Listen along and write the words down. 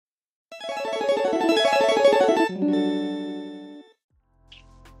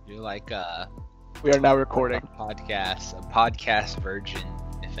like We are now recording. a podcast virgin,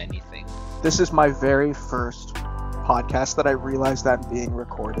 if anything. This is my very first podcast that I realized I'm being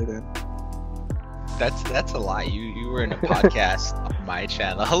recorded in. That's a lie. You were in a podcast on my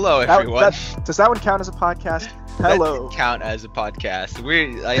channel. Hello, everyone. Does that one count as a podcast? Hello. That count as a podcast.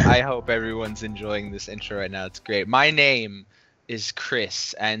 I hope everyone's enjoying this intro right now. It's great. My name is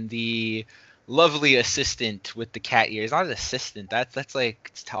Chris, and the lovely assistant with the cat ears. Not an assistant. That's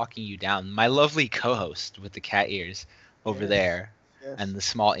like talking you down. My lovely co-host with the cat ears over there, and the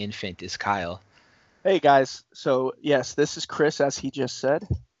small infant is Kyle. Hey guys. So yes, this is Chris, as he just said.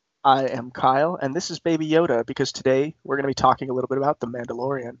 I am Kyle, and this is Baby Yoda, because today we're going to be talking a little bit about The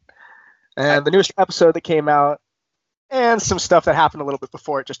Mandalorian and the newest episode that came out, and some stuff that happened a little bit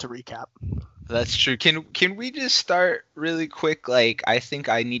before it, just to recap. That's true. Can we just start really quick? Like, I think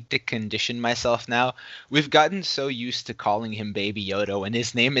I need to condition myself now. We've gotten so used to calling him Baby Yoda, and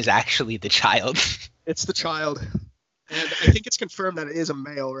his name is actually the child. It's the child, and I think it's confirmed that it is a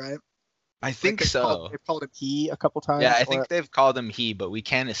male, right? I think so. They've called him he a couple times. Yeah, I think they've called him he, but we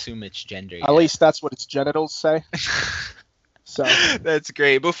can't assume it's gender yet. At least that's what its genitals say. So that's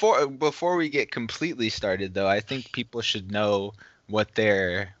great. Before we get completely started, though, I think people should know what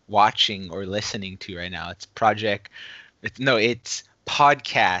they're watching or listening to right now. It's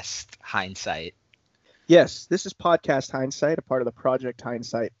Podcast Hindsight. Yes, this is Podcast Hindsight, a part of the Project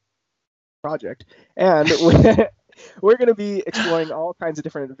Hindsight project, and we're going to be exploring all kinds of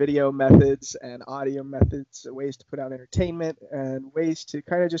different video methods and audio methods, ways to put out entertainment, and ways to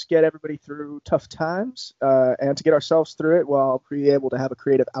kind of just get everybody through tough times, and to get ourselves through it while being able to have a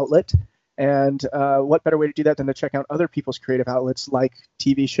creative outlet. And what better way to do that than to check out other people's creative outlets, like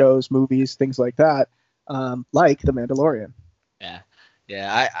TV shows, movies, things like that, like The Mandalorian.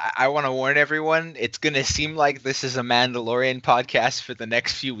 Yeah, I want to warn everyone. It's gonna seem like this is a Mandalorian podcast for the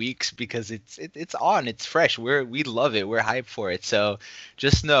next few weeks because it's on, it's fresh. We love it. We're hyped for it. So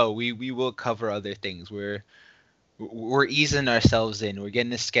just know we will cover other things. We're easing ourselves in. We're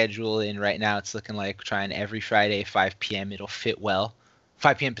getting a schedule in right now. It's looking like trying every Friday 5 p.m. It'll fit well.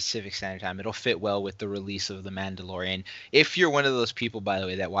 5 p.m. Pacific Standard Time. It'll fit well with the release of The Mandalorian. If you're one of those people, by the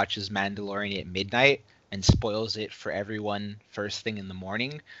way, that watches Mandalorian at midnight and spoils it for everyone first thing in the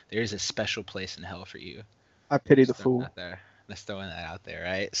morning, there's a special place in hell for you. I pity the fool. Let's throw that out there,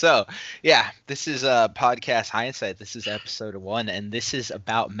 right? So, yeah, this is Podcast Hindsight. This is episode 1, and this is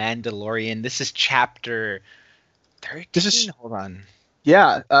about Mandalorian. This is chapter 13. Hold on.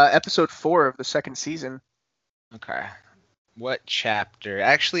 Yeah, episode 4 of the second season. Okay. What chapter?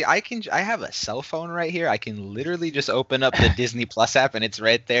 Actually, I have a cell phone right here. I can literally just open up the Disney Plus app and it's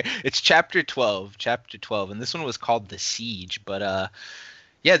right there. It's chapter 12, and this one was called The Siege. But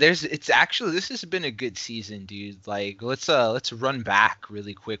yeah, this has been a good season, dude. Like, let's run back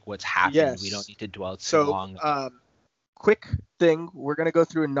really quick w's happened. Yes. We don't need to dwell too long. Quick thing, we're gonna go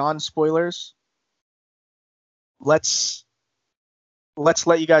through non-spoilers. Let's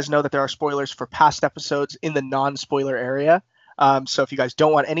let you guys know that there are spoilers for past episodes in the non-spoiler area. So if you guys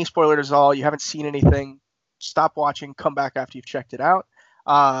don't want any spoilers at all, you haven't seen anything, stop watching, come back after you've checked it out.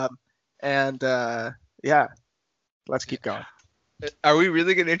 Yeah, let's keep going. Are we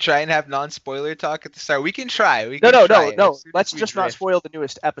really going to try and have non-spoiler talk at the start? We can try. No. Let's just not spoil the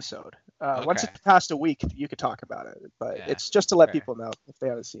newest episode. Okay. Once it's past a week, you could talk about it. But yeah, it's just to let people know if they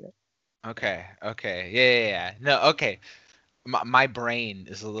haven't seen it. Okay. Yeah. No, okay. My brain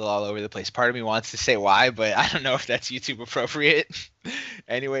is a little all over the place. Part of me wants to say why, but I don't know if that's YouTube appropriate.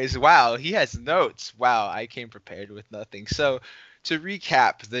 Anyways, wow, he has notes. Wow, I came prepared with nothing. So to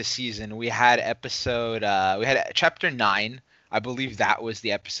recap this season, we had chapter 9. I believe that was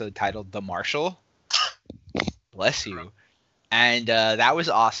the episode titled The Marshal. Bless you. And that was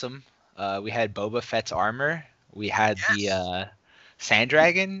awesome. We had Boba Fett's armor. We had the Sand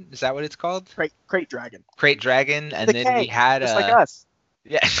Dragon, is that what it's called? Crate Dragon. Crate Dragon, and then we had just like us.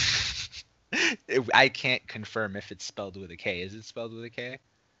 Yeah. I can't confirm if it's spelled with a K. Is it spelled with a K?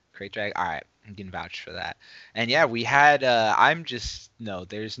 Crate Dragon. All right, I can vouch for that. And yeah, we had. There's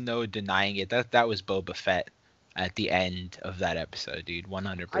no denying it. That was Boba Fett at the end of that episode, dude.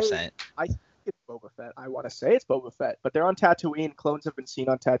 100%. I think it's Boba Fett. I want to say it's Boba Fett, but they're on Tatooine. Clones have been seen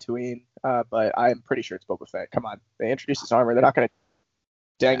on Tatooine, but I'm pretty sure it's Boba Fett. Come on, they introduced his armor. They're not going to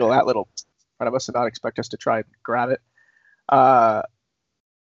dangle that little in front of us and not expect us to try and grab it.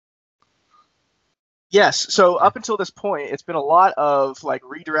 Yes, so up until this point, it's been a lot of like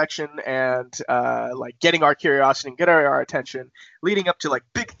redirection and like getting our curiosity and getting our attention, leading up to like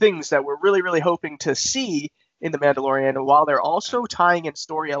big things that we're really, really hoping to see in The Mandalorian, while they're also tying in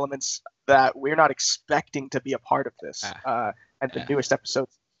story elements that we're not expecting to be a part of this. And the newest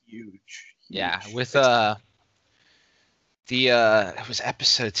episodes huge. Yeah, Huge. with It's it was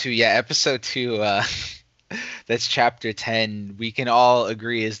episode 2. Yeah, episode 2 that's chapter 10. We can all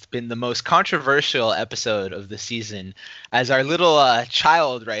agree has been the most controversial episode of the season, as our little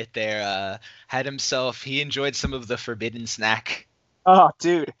child right there had himself, he enjoyed some of the forbidden snack. Oh,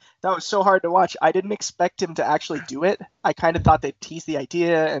 dude, that was so hard to watch. I didn't expect him to actually do it. I kind of thought they'd tease the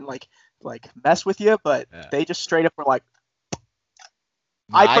idea and like mess with you, but Yeah. they just straight up were like,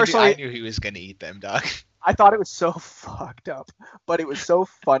 No, I I personally, knew he was gonna eat them, dog. I thought it was so fucked up, but it was so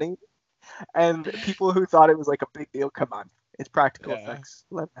funny. And people who thought it was like a big deal, come on, it's practical Yeah. effects.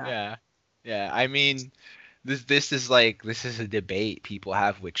 Let that. Yeah. Yeah. I mean, this is a debate people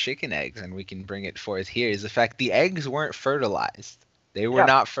have with chicken eggs, and we can bring it forth here, is the fact the eggs weren't fertilized. They were Yeah.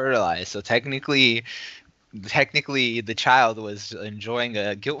 not fertilized. So technically the child was enjoying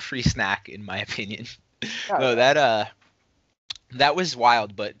a guilt-free snack, in my opinion. Yeah. No, that was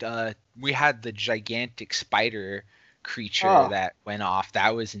wild, but we had the gigantic spider creature Oh, that went off.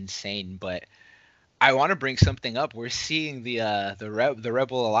 That was insane. But I want to bring something up. We're seeing the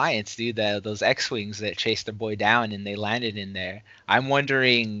Rebel Alliance, dude. Those X-wings that chased their boy down and they landed in there. I'm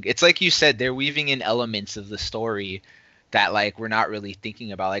wondering. It's like you said, they're weaving in elements of the story that like we're not really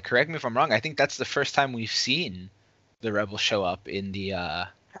thinking about. Like, correct me if I'm wrong. I think that's the first time we've seen the Rebels show up in the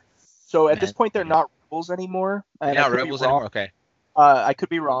so at this point they're Man- not rebels anymore, They're and I not could be rebels wrong. anymore. Okay. I could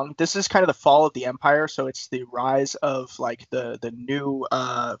be wrong. This is kind of the fall of the Empire, so it's the rise of like the new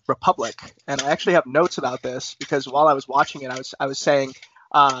Republic. And I actually have notes about this because while I was watching it, I was saying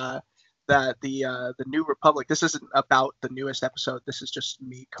that the new Republic. This isn't about the newest episode. This is just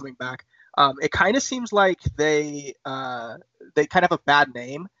me coming back. It kind of seems like they kind of have a bad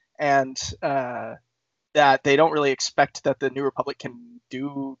name, and that they don't really expect that the new Republic can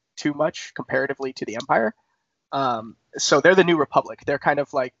do too much comparatively to the Empire. So they're the new Republic. They're kind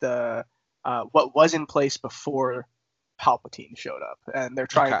of like the what was in place before Palpatine showed up, and they're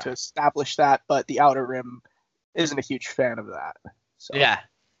trying Okay. to establish that. But the Outer Rim isn't a huge fan of that. So Yeah.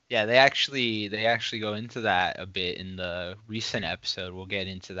 Yeah, they actually go into that a bit in the recent episode. We'll get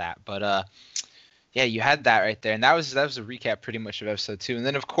into that. But yeah, you had that right there. And that was a recap pretty much of episode 2. And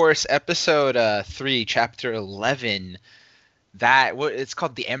then of course episode 3, chapter 11, it's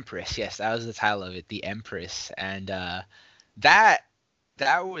called The Empress. Yes, that was the title of it, The Empress. And that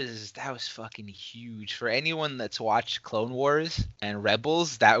that was fucking huge for anyone that's watched Clone Wars and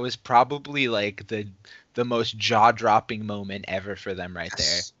Rebels. That was probably like the most jaw-dropping moment ever for them right there.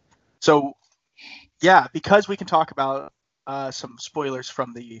 yes. So yeah, because we can talk about some spoilers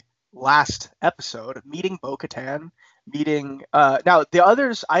from the last episode, meeting Bo-Katan, meeting now the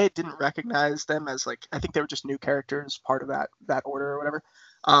others I didn't recognize them as like I think they were just new characters, part of that order or whatever.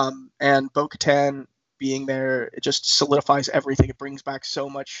 And Bo-Katan being there, it just solidifies everything. It brings back so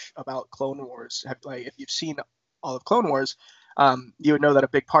much about Clone Wars. Like if you've seen all of Clone Wars, you would know that a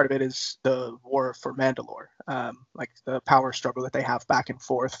big part of it is the war for Mandalore, like the power struggle that they have back and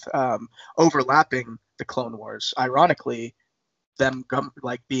forth, overlapping the Clone Wars. Ironically, them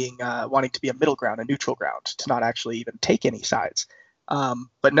like being wanting to be a middle ground, a neutral ground, to not actually even take any sides.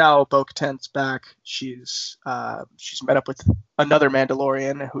 But now Bo-Katan's back. She's met up with another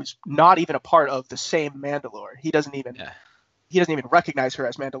Mandalorian who's not even a part of the same Mandalore. He doesn't even recognize her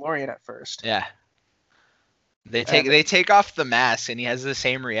as Mandalorian at first. Yeah. They And take off the mask and he has the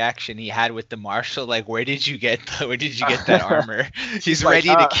same reaction he had with the marshal. Like, where did you get that armor? He's like, ready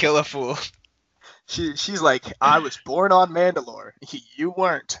to kill a fool. she's like, I was born on Mandalore. You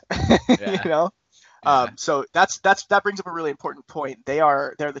weren't. Yeah. You know. Yeah. So that brings up a really important point.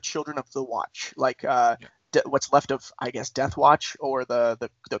 They're the children of the Watch, like what's left of I guess Death Watch or the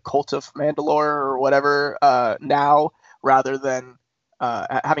cult of Mandalore or whatever now, rather than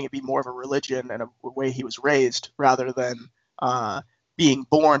having it be more of a religion and a way he was raised, rather than being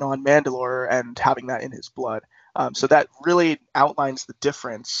born on Mandalore and having that in his blood. So that really outlines the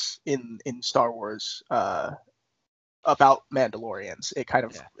difference in Star Wars about Mandalorians. It kind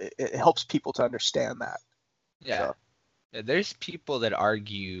of it helps people to understand that. Yeah. So. Yeah, there's people that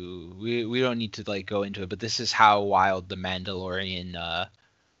argue we don't need to like go into it, but this is how wild the Mandalorian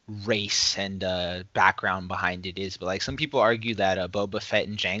race and background behind it is. But like some people argue that Boba Fett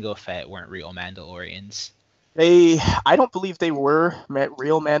and Jango Fett weren't real Mandalorians. I don't believe they were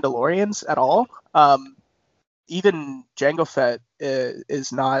real Mandalorians at all. Even Jango Fett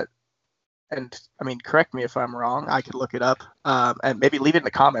is not. And I mean, correct me if I'm wrong. I could look it up, and maybe leave it in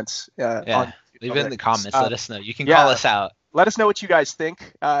the comments. Leave it in the comments. Let us know. You can yeah. call us out. Let us know what you guys think.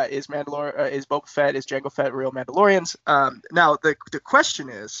 Is Boba Fett, is Jango Fett real Mandalorians? Now the question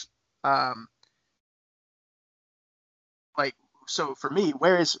is, like so for me,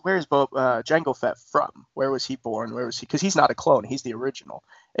 where is Jango Fett from? Where was he born? Where was he? Because he's not a clone. He's the original.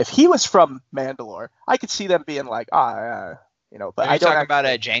 If he was from Mandalore, I could see them being like, but Are I you don't talking about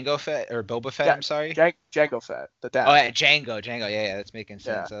actually. Jango Fett or Boba Fett? Yeah, I'm sorry. Jango Fett, the Oh, dad. yeah, Django. Yeah, that's making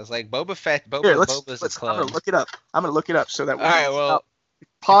Yeah. sense. I was like, Boba Fett. Here, Boba's a I'm gonna clone. look it up. So that All we right, can well, if you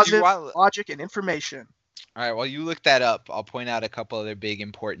positive want, logic and information. all right, while you look that up, I'll point out a couple other big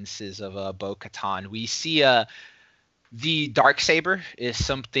importances of Bo-Katan. We see the dark saber is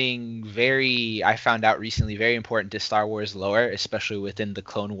something very I found out recently very important to Star Wars lore, especially within the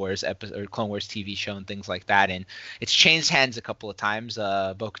Clone Wars episode or Clone Wars TV show and things like that. And it's changed hands a couple of times.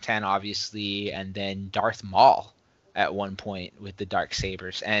 Bo-Katan obviously, and then Darth Maul at one point with the dark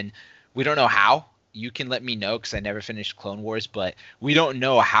sabers. And we don't know how. You can let me know because I never finished Clone Wars, but we don't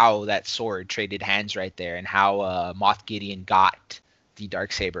know how that sword traded hands right there and how Moff Gideon got the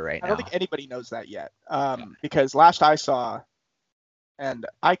dark saber right I don't now. think anybody knows that yet. Because last I saw, and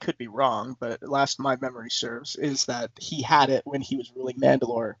I could be wrong, but last my memory serves, is that he had it when he was ruling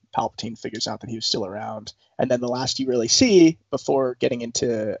Mandalore. Palpatine figures out that he was still around, and then the last you really see before getting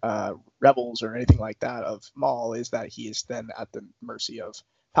into Rebels or anything like that of Maul is that he is then at the mercy of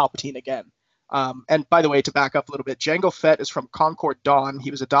Palpatine again. And by the way, to back up a little bit, Jango Fett is from Concord Dawn.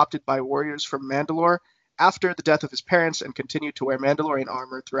 He was adopted by warriors from Mandalore after the death of his parents and continued to wear Mandalorian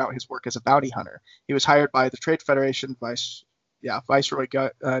armor throughout his work as a bounty hunter. He was hired by the Trade Federation Viceroy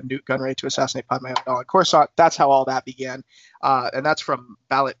Newt Gunray to assassinate Padme Amidala on Coruscant. That's how all that began, and that's from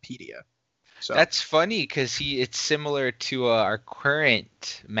Ballotpedia. So That's funny because it's similar to our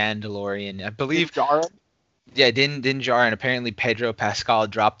current Mandalorian, I believe. Din Djarin. Yeah, Din Djarin. Apparently, Pedro Pascal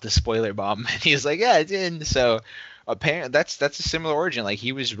dropped the spoiler bomb, and he was like, "Yeah, Din." So apparently, that's a similar origin. Like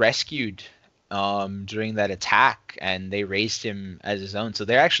he was rescued during that attack, and they raised him as his own. So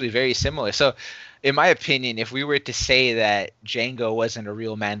they're actually very similar. So, in my opinion, if we were to say that Jango wasn't a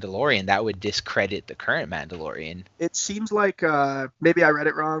real Mandalorian, that would discredit the current Mandalorian. It seems like maybe I read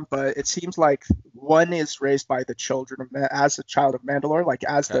it wrong, but it seems like one is raised by the children of as a child of Mandalore, like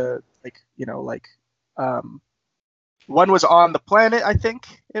as Okay. one was on the planet, I think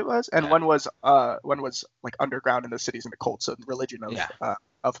it was, and Yeah. one was like underground in the cities and the cults and religion Yeah.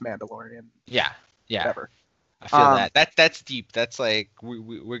 of Mandalorian, Yeah. Yeah. whatever. I feel that's deep. That's like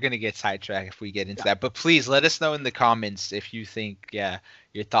we're gonna get sidetracked if we get into that. But please let us know in the comments if you think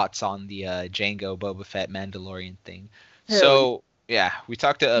your thoughts on the Jango Boba Fett Mandalorian thing. So yeah, we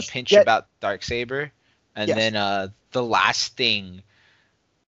talked a pinch about Darksaber, and Yes. then the last thing.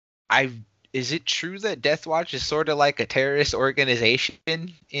 Is it true that Death Watch is sort of like a terrorist organization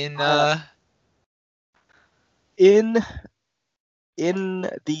in in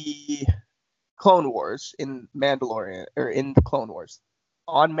the Clone Wars in Mandalorian or in the Clone Wars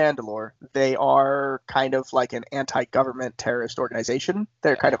on Mandalore, they are kind of like an anti-government terrorist organization.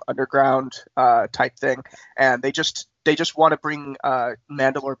 They're kind of underground type thing, and they just want to bring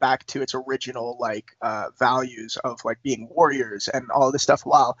Mandalore back to its original values of like being warriors and all this stuff.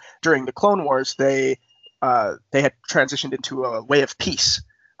 While during the Clone Wars, they had transitioned into a way of peace,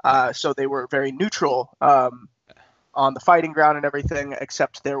 so they were very neutral on the fighting ground and everything,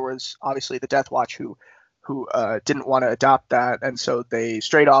 except there was obviously the Death Watch who didn't want to adopt that, and so they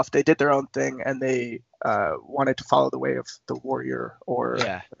did their own thing, and they wanted to follow the way of the warrior or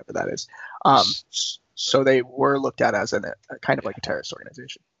whatever that is. So they were looked at as a kind of like a terrorist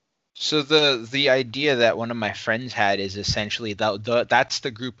organization. So the idea that one of my friends had is essentially that's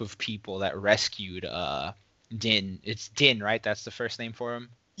the group of people that rescued Din. It's Din, right? That's the first name for him.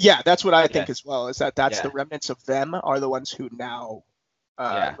 Yeah, that's what I think as well. Is that's the remnants of them are the ones who now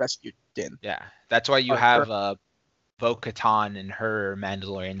rescued Din. Yeah, that's why you have Bo-Katan and her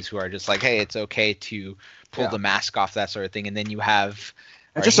Mandalorians who are just like, hey, it's okay to pull the mask off, that sort of thing. And then you have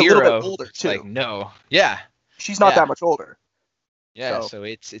our just hero, a little bit older too. Like, no, yeah, she's not that much older. Yeah, so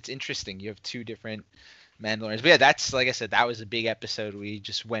it's interesting. You have two different Mandalorians. But yeah, that's like I said, that was a big episode. We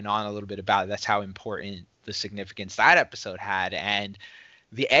just went on a little bit about it. That's how important the significance that episode had. And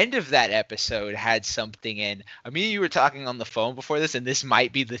the end of that episode had something in. I mean, you were talking on the phone before this, and this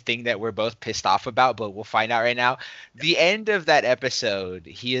might be the thing that we're both pissed off about, but we'll find out right now. The end of that episode,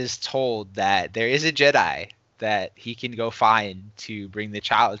 he is told that there is a Jedi that he can go find to bring the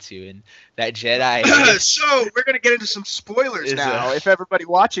child to, and that Jedi. So we're gonna get into some spoilers now. If everybody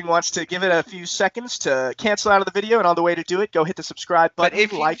watching wants to give it a few seconds to cancel out of the video, and on the way to do it, go hit the subscribe button.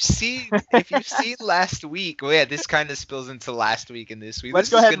 But if you've seen last week, well, yeah, this kind of spills into last week and this week. Let's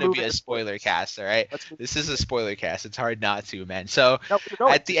this go is ahead going and to be a spoiler cast, all right? This is a spoiler cast. It's hard not to, man. So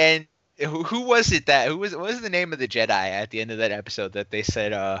at the end, who was it that what was the name of the Jedi at the end of that episode that they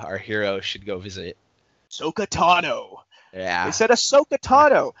said our hero should go visit? Ahsoka Tano. Yeah. They said Ahsoka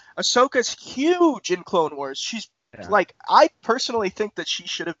Tano. Ahsoka's huge in Clone Wars. She's like, I personally think that she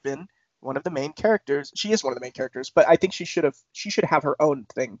should have been one of the main characters. She is one of the main characters, but I think she should have her own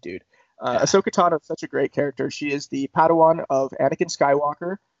thing, dude. Ahsoka Tano is such a great character. She is the Padawan of Anakin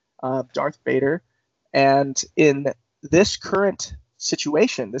Skywalker, Darth Vader, and in this current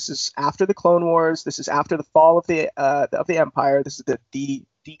situation, this is after the Clone Wars. This is after the fall of the Empire. This is the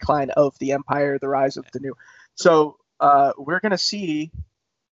decline of the Empire, the rise of the new. So we're gonna see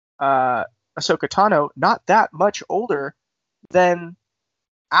Ahsoka Tano not that much older than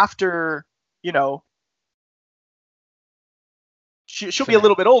after, she'll be a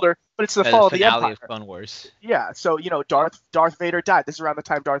little bit older, but it's the fall of the Empire. Of Clone Wars. Yeah, so Darth Vader died. This is around the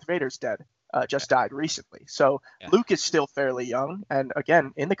time Darth Vader's dead. Just died recently. So Luke is still fairly young. And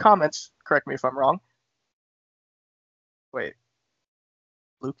again, in the comments, correct me if I'm wrong. Wait.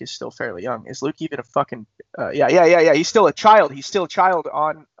 Luke is still fairly young. Is Luke even a fucking... Yeah. He's still a child. He's still a child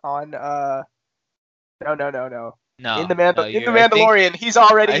on No. No. In the Mandalorian, he's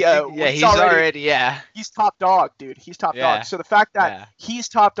already... he's already He's top dog, dude. He's top dog. So the fact that he's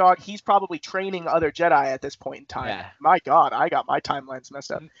top dog, he's probably training other Jedi at this point in time. Yeah. My God, I got my timelines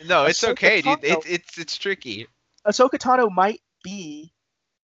messed up. No, it's okay, dude. It's tricky. Ahsoka Tano might be...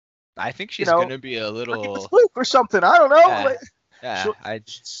 I think she's going to be a little... Luke or something. I don't know.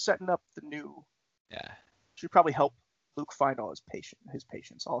 She's setting up the new... Yeah. She'd probably help Luke find all his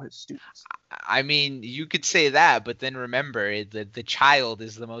patients, all his students. I mean, you could say that, but then remember, the child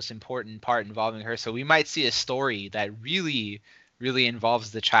is the most important part involving her. So we might see a story that really, really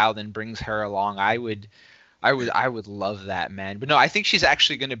involves the child and brings her along. I would love that, man. But no, I think she's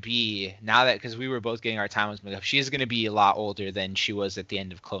actually going to be, now that, because we were both getting our timelines mixed up, she is going to be a lot older than she was at the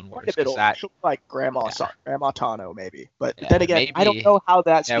end of Clone Wars. She'll be like Grandma Tano, maybe. But then again, maybe. I don't know how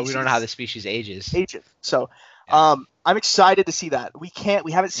that species... Yeah, we don't know how the species ages. So, I'm excited to see that. We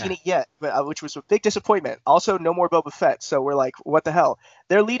haven't seen it yet, but which was a big disappointment. Also, no more Boba Fett. So we're like, what the hell?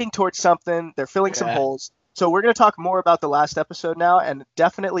 They're leading towards something. They're filling some holes. So we're going to talk more about the last episode now, and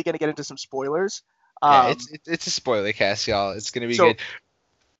definitely going to get into some spoilers. It's a spoiler cast, y'all. It's going to be good.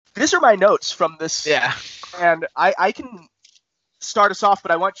 These are my notes from this. Yeah. And I can start us off,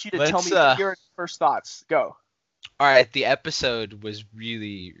 but I want you to tell me your first thoughts. Go. All right. The episode was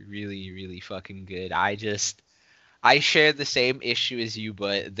really, really, really fucking good. I shared the same issue as you,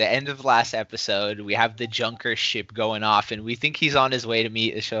 but the end of the last episode, we have the Junker ship going off, and we think he's on his way to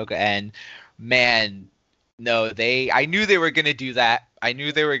meet Ahsoka, and man... No, I knew they were gonna do that. I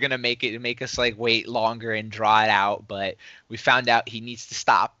knew they were gonna make us like wait longer and draw it out, but we found out he needs to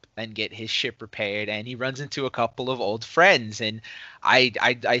stop and get his ship repaired, and he runs into a couple of old friends, and I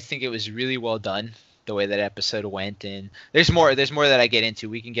think it was really well done the way that episode went. And there's more that I get into.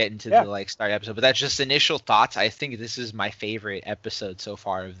 We can get into the like start episode, but that's just initial thoughts. I think this is my favorite episode so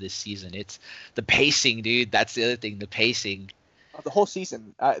far of this season. It's the pacing, dude. That's the other thing, the pacing. The whole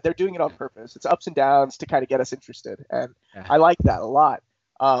season, they're doing it on purpose. It's ups and downs to kind of get us interested, and I like that a lot.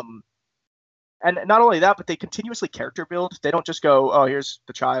 And not only that, but they continuously character build. They don't just go, "Oh, here's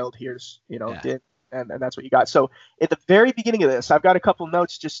the child, here's Din," and that's what you got. So at the very beginning of this, I've got a couple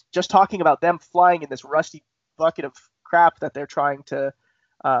notes just talking about them flying in this rusty bucket of crap that they're trying to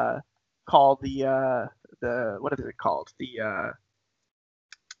call the what is it called? The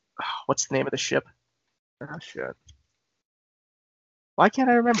what's the name of the ship? Oh shit. Why can't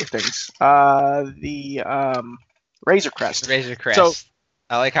I remember things? The Razor Crest. Razor Crest. So,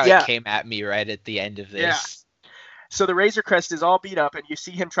 I like how it came at me right at the end of this. Yeah. So the Razor Crest is all beat up, and you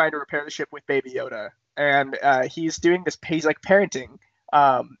see him trying to repair the ship with Baby Yoda. And he's doing this, he's like parenting.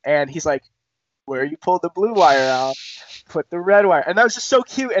 And he's like, where you pulled the blue wire out, put the red wire. And that was just so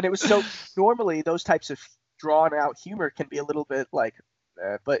cute. And it was so, normally those types of drawn out humor can be a little bit like,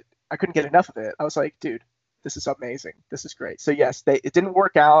 but I couldn't get enough of it. I was like, dude. This is amazing. This is great. So yes, it didn't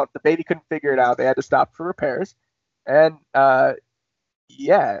work out. The baby couldn't figure it out. They had to stop for repairs. And so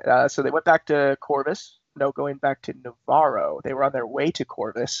they went back to Corvus. No, going back to Navarro. They were on their way to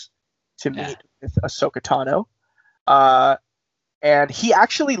Corvus to meet with Ahsoka Tano. And he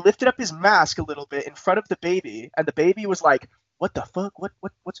actually lifted up his mask a little bit in front of the baby, and the baby was like, "What the fuck?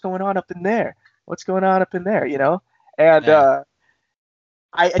 What's going on up in there? What's going on up in there?" And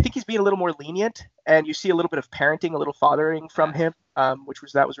I think he's being a little more lenient, and you see a little bit of parenting, a little fathering from him, which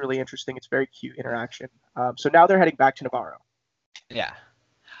was really interesting. It's very cute interaction. So now they're heading back to Navarro. Yeah.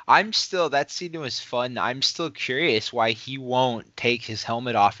 That scene was fun. I'm still curious why he won't take his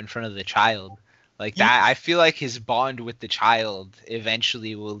helmet off in front of the child. Like that, I feel like his bond with the child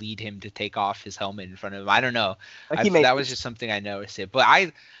eventually will lead him to take off his helmet in front of him. I don't know. That was just something I noticed.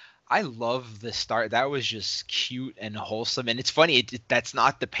 But I love the start. That was just cute and wholesome, and it's funny. That's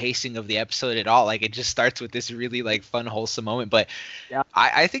not the pacing of the episode at all. Like it just starts with this really like fun, wholesome moment. But Yeah.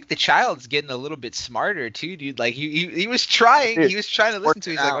 I think the child's getting a little bit smarter too, dude. Like he was trying. Dude, He was trying to listen worked to.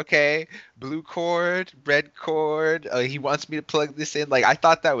 it He's like, out. okay, blue cord, red cord. He wants me to plug this in. Like I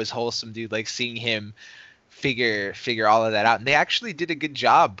thought that was wholesome, dude. Like seeing him figure all of that out, and they actually did a good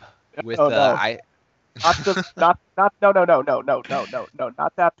job with Oh no. I. Not the not no,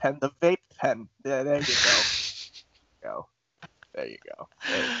 not that pen. The vape pen. There you go. There you go.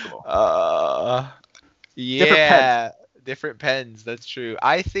 Very cool. Yeah, different pens. That's true.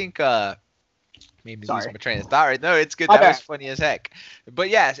 I think maybe lose Sorry. my train of thought. Right? No, it's good. My That was bad. funny as heck. But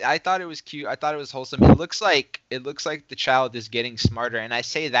yes, I thought it was cute. I thought it was wholesome. It looks like the child is getting smarter, and I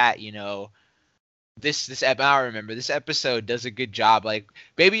say that I remember this episode does a good job. Like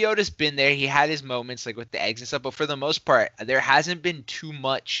Baby Yoda's been there. He had his moments like with the eggs and stuff, but for the most part, there hasn't been too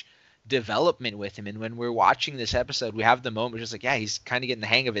much development with him. And when we're watching this episode, we have the moment just like, yeah, he's kind of getting the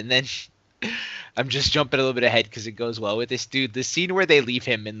hang of it. And then I'm just jumping a little bit ahead because it goes well with this dude. The scene where they leave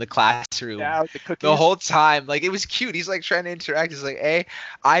him in the classroom. Yeah, with the cookies. The whole time, like it was cute. He's like trying to interact. He's like, "Hey,"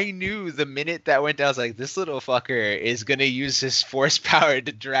 I knew the minute that went down, I was like, "This little fucker is gonna use his force power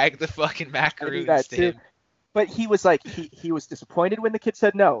to drag the fucking I knew macaroons that to too. him." But he was like, he was disappointed when the kid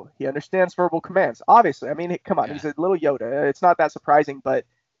said no. He understands verbal commands. Obviously, I mean, come on, Yeah. he's a little Yoda. It's not that surprising, but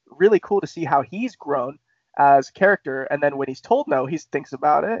really cool to see how he's grown as a character. And then when he's told no, he thinks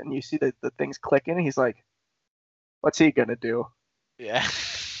about it, and you see the things clicking. And he's like, what's he gonna do? Yeah.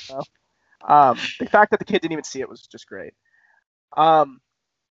 The fact that the kid didn't even see it was just great.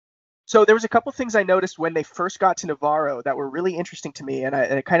 So there was a couple things I noticed when they first got to Navarro that were really interesting to me, and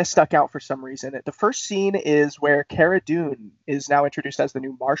it kind of stuck out for some reason. The first scene is where Cara Dune is now introduced as the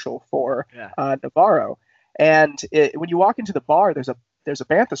new marshal for Navarro, and when you walk into the bar, there's a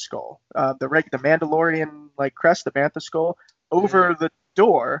bantha skull, the Mandalorian like crest, the bantha skull over the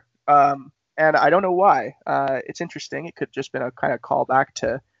door, and I don't know why. It's interesting. It could just been a kind of callback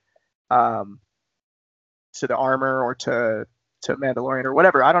to the armor or to Mandalorian or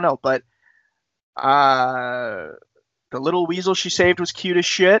whatever. I don't know, but the little weasel she saved was cute as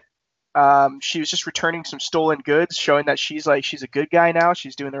shit. She was just returning some stolen goods, showing that she's a good guy now.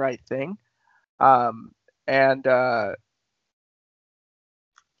 She's doing the right thing. And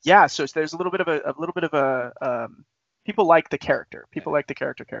yeah, so there's a little bit of a people like the character. People like the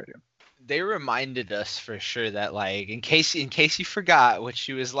character Cara Dune. They reminded us for sure that like in case you forgot what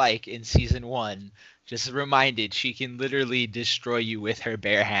she was like in season 1, just reminded she can literally destroy you with her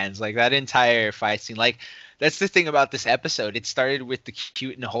bare hands. Like that entire fight scene. Like that's the thing about this episode. It started with the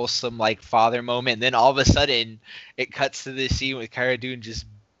cute and wholesome like father moment, and then all of a sudden it cuts to this scene with Cara Dune just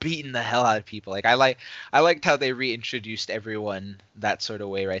beating the hell out of people. Like I liked how they reintroduced everyone that sort of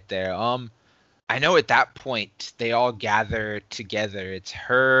way right there. I know at that point they all gather together. It's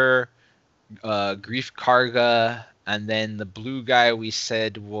her, Grief Karga, and then the blue guy we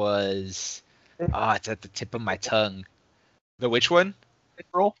said was it's at the tip of my tongue. The which one?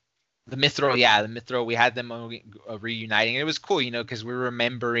 Mithril. The Mithril, yeah, the Mithril. We had them reuniting. It was cool, because we're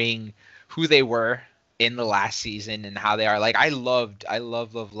remembering who they were in the last season and how they are. Like I loved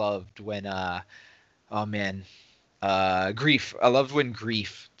when Grief. I loved when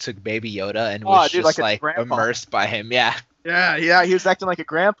Grief took Baby Yoda and was just like immersed by him. Yeah. Yeah, he was acting like a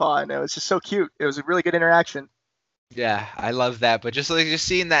grandpa, and it was just so cute. It was a really good interaction. Yeah, I love that. But just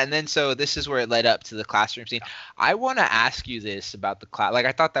seeing that, and then so this is where it led up to the classroom scene. I want to ask you this about the class. Like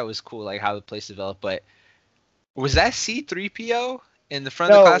I thought that was cool, like how the place developed. But was that C-3PO in the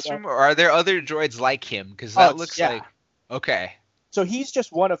front of the classroom, or are there other droids like him? Because that looks like okay. So he's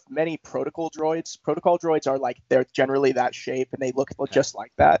just one of many protocol droids. Protocol droids are like they're generally that shape, and they look just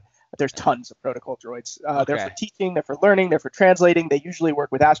like that. But there's tons of protocol droids. They're for teaching, they're for learning, they're for translating. They usually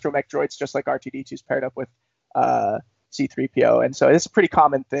work with astromech droids, just like R2-D2's paired up with C-3PO, and so it's a pretty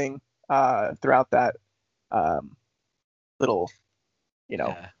common thing throughout that little,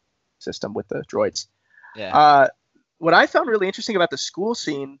 system with the droids. Yeah. What I found really interesting about the school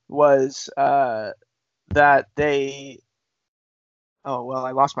scene was that they. Oh well,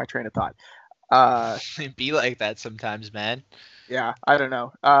 I lost my train of thought. It'd be like that sometimes, man. Yeah, I don't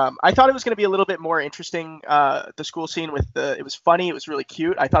know. I thought it was going to be a little bit more interesting. The school scene it was funny. It was really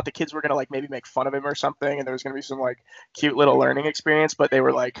cute. I thought the kids were going to like maybe make fun of him or something, and there was going to be some like cute little learning experience. But they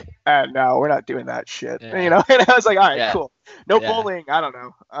were like, no, we're not doing that shit. Yeah. And I was like, all right, cool. No bullying. I don't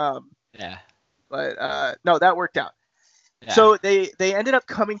know. Yeah. But no, that worked out. Yeah. So they ended up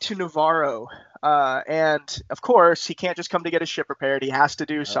coming to Navarro, and of course he can't just come to get his ship repaired. He has to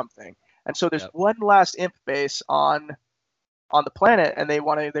do something. And so there's one last imp base on on the planet, and they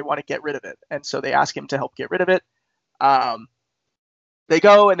want to get rid of it. And so they ask him to help get rid of it. They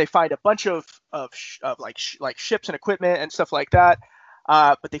go and they find a bunch of like ships and equipment and stuff like that.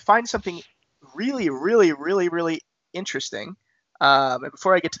 But they find something really, really, really, really interesting. And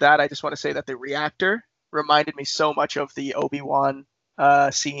before I get to that, I just want to say that the reactor reminded me so much of the Obi-Wan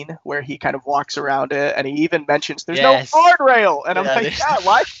scene where he kind of walks around it, and he even mentions there's no guardrail, and I'm like, yeah,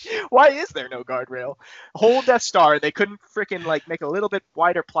 why is there no guardrail? Whole Death Star, they couldn't freaking like make a little bit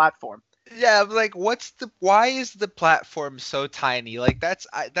wider platform. Yeah, I'm like, why is the platform so tiny? Like that's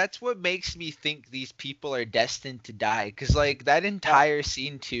what makes me think these people are destined to die. Because like that entire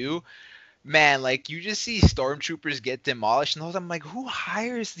scene too, man, like you just see stormtroopers get demolished, and I'm like, who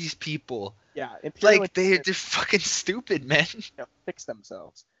hires these people? Yeah, like they're fucking stupid, man. Fix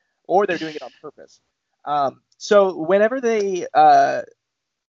themselves, or they're doing it on purpose. So whenever they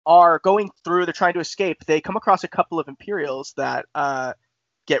are going through, they're trying to escape, they come across a couple of Imperials that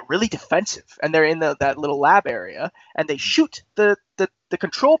get really defensive, and they're in that little lab area, and they shoot the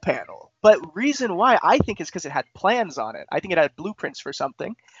control panel. But reason why I think is because it had plans on it. I think it had blueprints for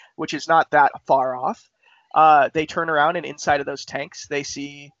something, which is not that far off. They turn around, and inside of those tanks, they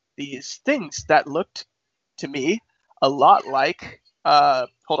see these things that looked to me a lot like.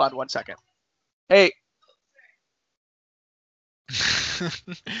 Hold on one second. Hey.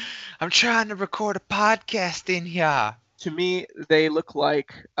 I'm trying to record a podcast in here. To me, they look like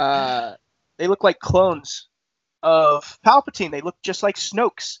clones of Palpatine. They look just like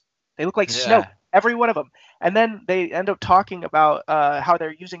Snoke's. They look like Snoke, every one of them. And then they end up talking about how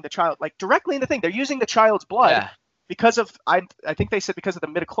they're using the child, like directly in the thing. They're using the child's blood because of I think they said because of the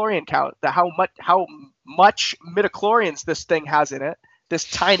midichlorian count, how much midichlorians this thing has in it. This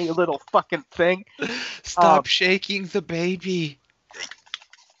tiny little fucking thing. Stop shaking the baby.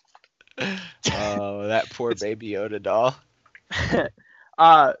 Oh, that poor Baby Yoda doll.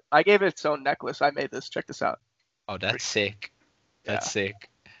 I gave it its own necklace. I made this. Check this out. Oh, that's sick. That's sick.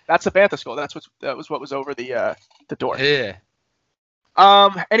 That's a Bantha skull. That was what was over the door. Yeah.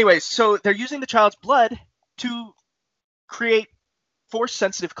 Anyways, so they're using the child's blood to create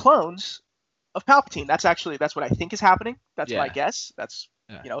force-sensitive clones of Palpatine. That's what I think is happening. That's my guess. That's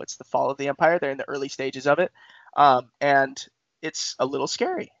it's the fall of the Empire. They're in the early stages of it, and it's a little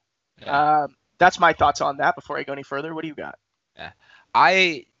scary. Yeah. That's my thoughts on that. Before I go any further, what do you got? Yeah,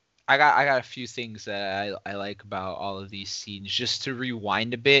 I got a few things that I like about all of these scenes. Just to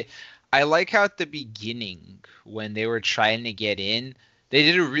rewind a bit, I like how at the beginning when they were trying to get in, they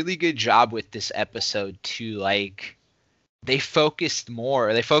did a really good job with this episode too. Like they focused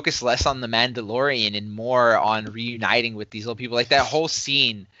less on the Mandalorian and more on reuniting with these little people. Like that whole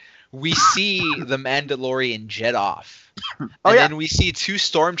scene, we see the Mandalorian jet off. And then we see two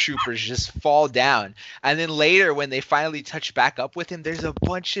stormtroopers just fall down. And then later when they finally touch back up with him, there's a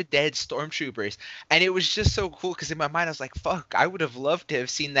bunch of dead stormtroopers. And it was just so cool because in my mind I was like, fuck, I would have loved to have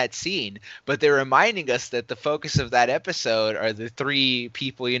seen that scene. But they're reminding us that the focus of that episode are the three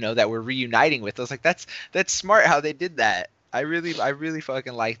people, that we're reuniting with. I was like, that's smart how they did that. I really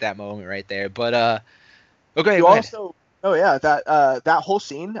fucking like that moment right there. But okay. You also that whole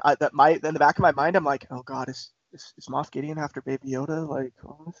scene in the back of my mind, I'm like, oh god, is Moff Gideon after Baby Yoda? Like,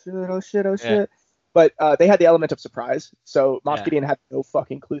 oh shit. But they had the element of surprise, so Moff Gideon had no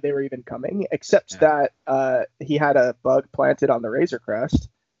fucking clue they were even coming, except that he had a bug planted on the Razor Crest.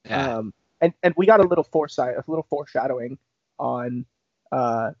 And we got a little foreshadowing on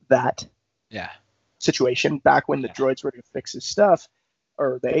that situation back when the droids were to fix his stuff,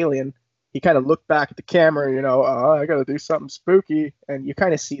 or the alien. He kind of looked back at the camera, I gotta do something spooky, and you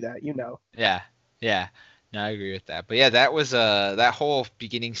kind of see that, Yeah. No, I agree with that. But yeah, that was that whole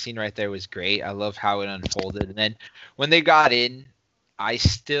beginning scene right there was great. I love how it unfolded. And then when they got in, I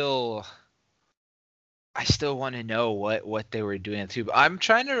still want to know what they were doing too. But I'm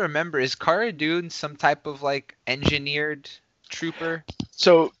trying to remember, is Cara Dune some type of like engineered trooper?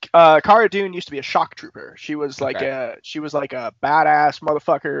 So Cara Dune used to be a shock trooper. She was like a badass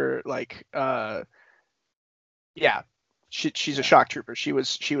motherfucker. Like she's a shock trooper. She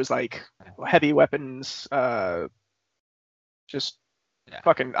was like heavy weapons. Fucking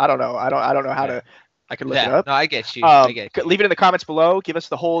I don't know how to. I can look it up. No, I get you. Leave it in the comments below. Give us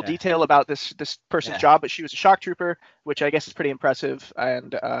the whole detail about this person's job. But she was a shock trooper, which I guess is pretty impressive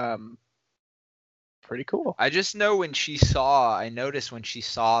and pretty cool. I just know I noticed when she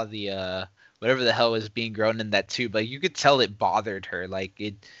saw the whatever the hell was being grown in that tube, like you could tell it bothered her. Like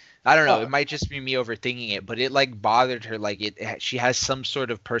I don't know. It might just be me overthinking it, but it like bothered her. Like she has some sort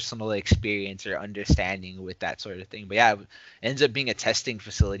of personal experience or understanding with that sort of thing. But yeah, it ends up being a testing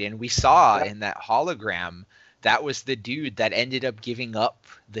facility, and we saw in that hologram that was the dude that ended up giving up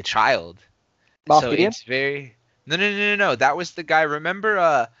the child. Moff So Gideon? it's very no. That was the guy. Remember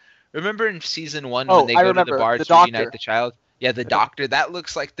in season 1 when Oh, they I go to the remember. bar The to reunite doctor. the child? Yeah, the doctor. That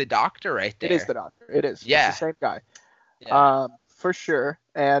looks like the doctor right It is there. the doctor. It is. It's the Yeah. same guy. Yeah. For sure.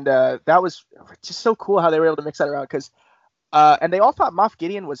 And that was just so cool how they were able to mix that around because, and they all thought Moff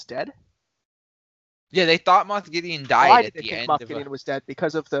Gideon was dead. Yeah, they thought Moff Gideon died Why at did they the think end Moff of Gideon was dead?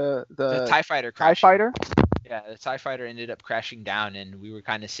 Because of the TIE fighter TIE crashing. fighter? Yeah, the TIE fighter ended up crashing down, and we were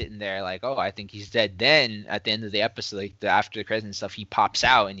kind of sitting there like, oh, I think he's dead. Then at the end of the episode, like after the credits and stuff, he pops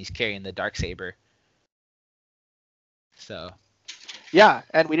out and he's carrying the Darksaber. So. Yeah,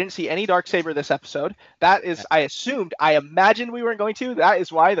 and we didn't see any Darksaber this episode. That is, I imagined we weren't going to. That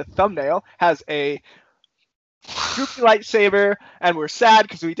is why the thumbnail has a droopy lightsaber, and we're sad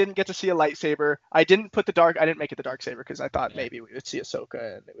because we didn't get to see a lightsaber. I didn't make it the Darksaber because I thought maybe we would see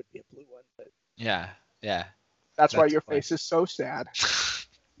Ahsoka and it would be a blue one. But Yeah. that's why your face is so sad.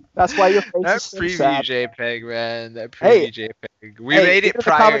 That's why your face is so preview sad. JPEG, man. That preview JPEG. We made it in the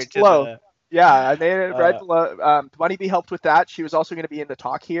prior comments to below. the. Yeah, I made it right below. Bunny B helped with that. She was also going to be in the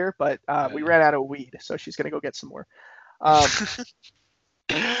talk here, but we ran out of weed, so she's going to go get some more. This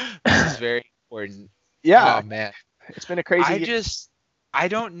is very important. Yeah. Oh man, it's been a crazy year. I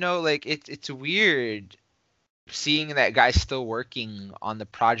don't know. Like it's weird seeing that guy still working on the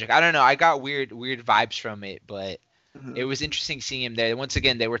project. I don't know. I got weird vibes from it, but it was interesting seeing him there. Once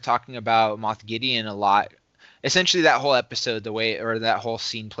again, they were talking about Moff Gideon a lot. Essentially, that whole episode, that whole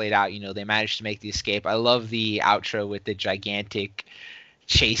scene played out, they managed to make the escape. I love the outro with the gigantic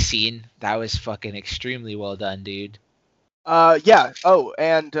chase scene. That was fucking extremely well done, dude. Yeah. Oh,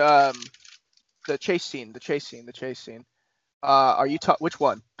 and the chase scene. Are you which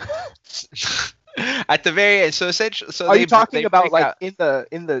one? At the very end. So essentially, are you talking about like in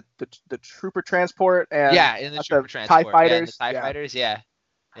the trooper transport and in the trooper transport, TIE fighters? Yeah, the TIE fighters, yeah.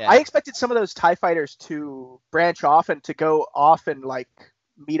 I expected some of those TIE fighters to branch off and to go off and like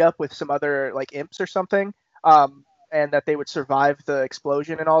meet up with some other like imps or something, and that they would survive the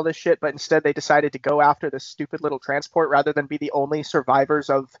explosion and all this shit. But instead, they decided to go after this stupid little transport rather than be the only survivors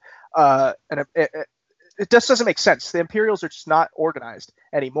of it just doesn't make sense. The Imperials are just not organized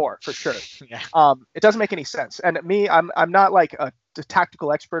anymore, for sure. Yeah. It doesn't make any sense. And I'm not like a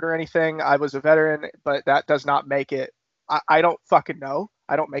tactical expert or anything. I was a veteran, but that does not make it. I don't fucking know.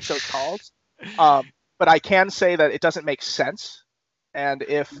 I don't make those calls. But I can say that it doesn't make sense. And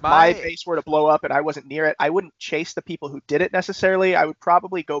if my base were to blow up and I wasn't near it, I wouldn't chase the people who did it necessarily. I would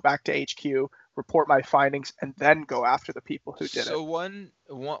probably go back to HQ, report my findings, and then go after the people who did it.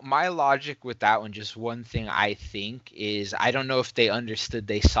 So my logic with that one, just one thing I think is, I don't know if they understood,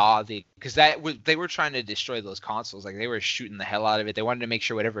 they saw because they were trying to destroy those consoles. Like they were shooting the hell out of it. They wanted to make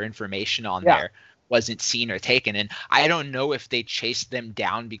sure whatever information on there wasn't seen or taken. And I don't know if they chased them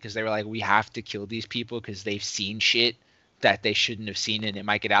down because they were like, we have to kill these people because they've seen shit that they shouldn't have seen and it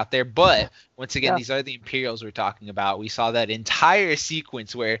might get out there. But once again, these are the Imperials we're talking about. We saw that entire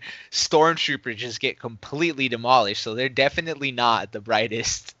sequence where stormtroopers just get completely demolished. So they're definitely not the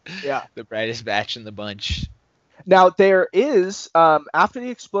brightest batch in the bunch. Now there is after the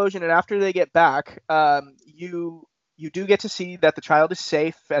explosion and after they get back, you do get to see that the child is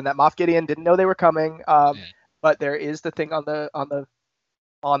safe and that Moff Gideon didn't know they were coming. But there is the thing on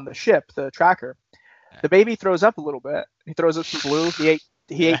the ship, the tracker. The baby throws up a little bit. He throws up some blue.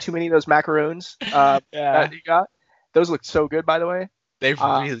 He ate too many of those macaroons that he got. Those looked so good, by the way. They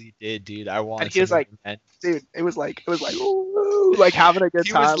really did, dude. I wanted. And he was like, dude, it was like, ooh, like having a good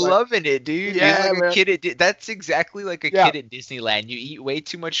time. He was loving it, dude. Yeah, he was like a kid that's exactly like a kid at Disneyland. You eat way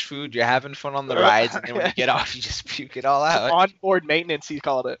too much food. You're having fun on the rides, and then when you get off, you just puke it all out. Onboard maintenance, he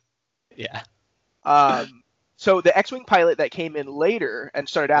called it. Yeah. So the X-Wing pilot that came in later and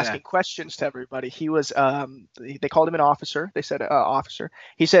started asking questions to everybody, he was, they called him an officer. They said, officer.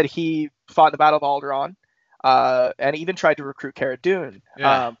 He said he fought in the Battle of Alderaan, and even tried to recruit Cara Dune.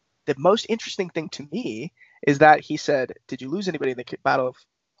 Yeah. The most interesting thing to me is that he said, did you lose anybody in the Battle of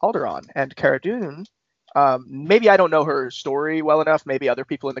Alderaan? And Cara Dune, maybe I don't know her story well enough. Maybe other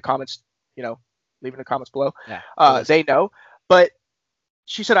people in the comments, leave in the comments below. Yeah. They know. But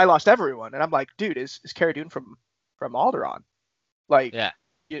she said, I lost everyone. And I'm like, dude, is Cara Dune from Alderaan? Like,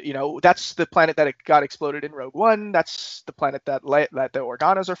 that's the planet that it got exploded in Rogue One. That's the planet that the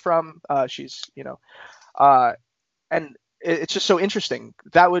Organas are from. She's, and it's just so interesting.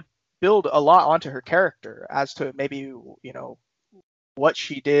 That would build a lot onto her character as to maybe, what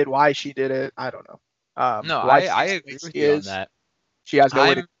she did, why she did it. I don't know. No, I agree with you on that. She has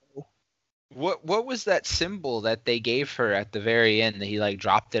nowhere to go. What was that symbol that they gave her at the very end that he like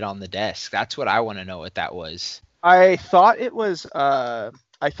dropped it on the desk? That's what I want to know what that was. I thought it was the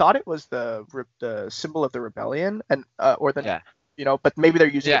symbol of the rebellion and or the Yeah. but maybe they're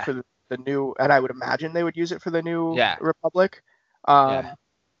using it Yeah. for the new, and I would imagine they would use it for the new Yeah. republic. Yeah.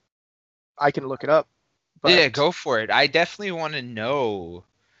 I can look it up, Yeah, but go for it. I definitely want to know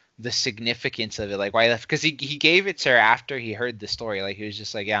the significance of it, like why left, because he gave it to her after he heard the story. Like he was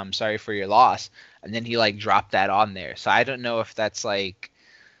just like, yeah, I'm sorry for your loss, and then he like dropped that on there. So I don't know if that's like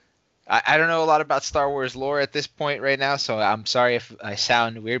I don't know a lot about Star Wars lore at this point right now, so I'm sorry if I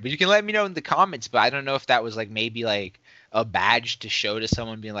sound weird, but you can let me know in the comments. But I don't know if that was like maybe like a badge to show to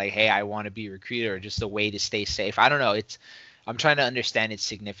someone being like, hey, I want to be recruited, or just a way to stay safe. I don't know. I'm trying to understand its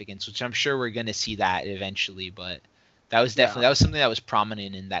significance, which I'm sure we're gonna see that eventually. But yeah, that was something that was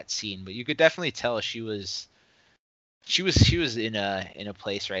prominent in that scene. But you could definitely tell she was in a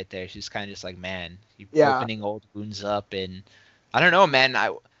place right there. She's kind of just like, man, you yeah. opening old wounds up, and I don't know, man.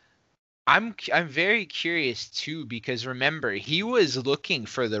 I'm very curious too, because remember, he was looking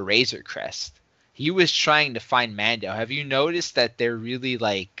for the Razor Crest. He was trying to find Mando. Have you noticed that they're really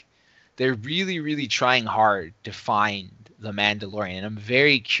trying hard to find the Mandalorian? And I'm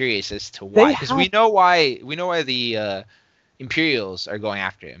very curious as to They why, because had we know why the Imperials are going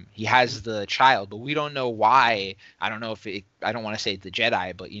after him. He has the child, but we don't know why. I don't know if it, I don't want to say the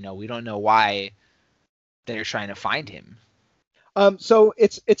Jedi, but we don't know why they're trying to find him. so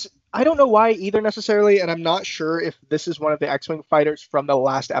it's I don't know why either necessarily, and I'm not sure if this is one of the X-wing fighters from the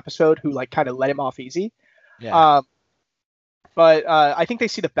last episode who like kind of let him off easy. Yeah. Um, but I think they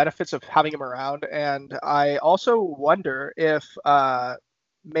see the benefits of having him around, and I also wonder if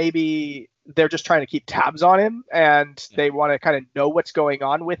maybe they're just trying to keep tabs on him, and Yeah. they want to kind of know what's going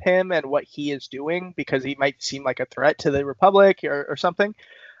on with him and what he is doing because he might seem like a threat to the Republic or something.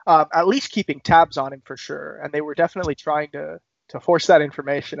 At least keeping tabs on him for sure, and they were definitely trying to force that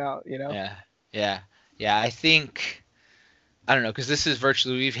information out. Yeah, yeah, yeah. I don't know, because this is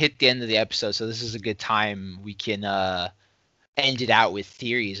virtually we've hit the end of the episode, so this is a good time we can end it out with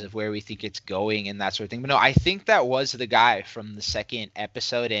theories of where we think it's going and that sort of thing. But no, I think that was the guy from the second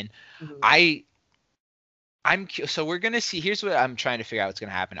episode, and Mhm. I so we're gonna see. Here's what I'm trying to figure out what's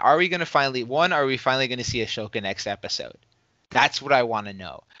gonna happen. Are we finally gonna see Ashoka next episode? That's what I want to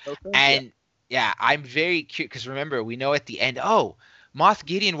know. Okay. Yeah. And yeah, I'm very curious because remember, we know at the end, oh, Moff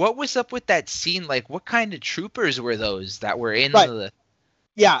Gideon, what was up with that scene? Like, what kind of troopers were those that were in Right. the.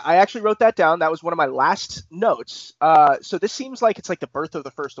 Yeah, I actually wrote that down. That was one of my last notes. So this seems like it's like the birth of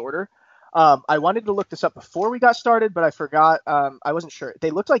the First Order. I wanted to look this up before we got started, but I forgot. I wasn't sure.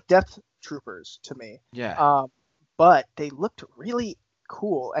 They looked like Death Troopers to me, Yeah. but they looked really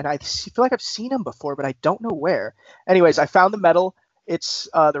cool, and feel like I've seen them before, but I don't know where. Anyways, I found the medal. It's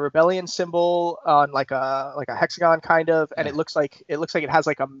the rebellion symbol on like a hexagon kind of, and Yeah. it has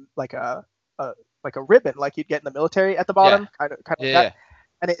a like a ribbon like you'd get in the military at the Yeah. bottom, kind of like that, Yeah.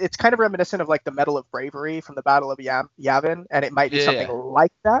 and it's kind of reminiscent of like the Medal of Bravery from the Battle of Yavin, and it might be Yeah. something Yeah.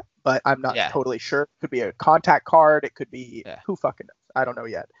 like that, but I'm not Yeah. totally sure. It could be a contact card. It could be Yeah. who fucking knows. I don't know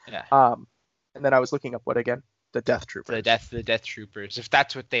yet. Yeah. And then I was looking up what again? The Death The Troopers. Death Troopers, if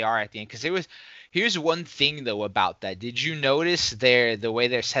that's what they are at the end. Because it was. Here's one thing though about that. Did you notice the way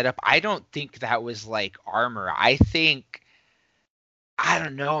they're set up? I don't think that was like armor. I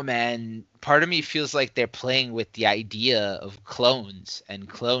don't know, man. Part of me feels like they're playing with the idea of clones and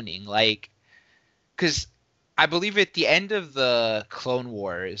cloning. Like, because I believe at the end of the Clone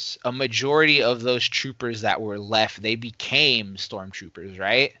Wars, a majority of those troopers that were left, they became stormtroopers,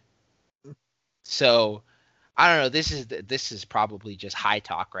 right? So I don't know. This is probably just high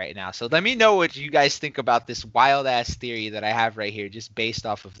talk right now. So let me know what you guys think about this wild ass theory that I have right here, just based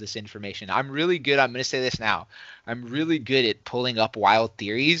off of this information. I'm really good. I'm gonna say this now. I'm really good at pulling up wild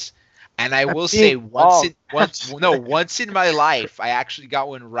theories, and I will say Being wrong. once in my life, I actually got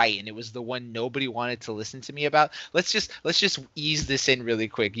one right, and it was the one nobody wanted to listen to me about. Let's just ease this in really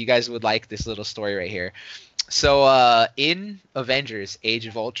quick. You guys would like this little story right here. So in Avengers: Age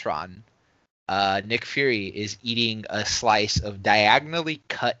of Ultron, Nick Fury is eating a slice of diagonally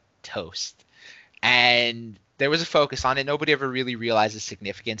cut toast. And there was a focus on it. Nobody ever really realized the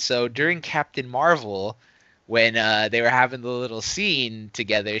significance. So during Captain Marvel, when they were having the little scene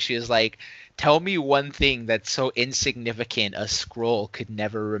together, she was like, tell me one thing that's so insignificant a scroll could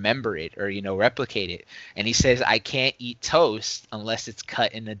never remember it or, replicate it. And he says, I can't eat toast unless it's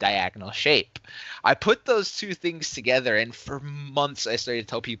cut in a diagonal shape. I put those two things together, and for months I started to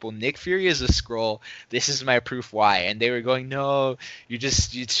tell people, Nick Fury is a scroll. This is my proof why. And they were going, no, it's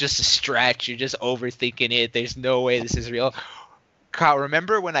just a stretch. You're just overthinking it. There's no way this is real. Kyle,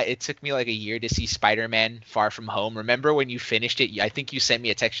 remember when it took me like a year to see Spider-Man Far From Home? Remember when you finished it? I think you sent me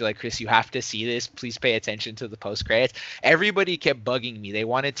a text. You're like, Chris, you have to see this. Please pay attention to the post credits. Everybody kept bugging me. They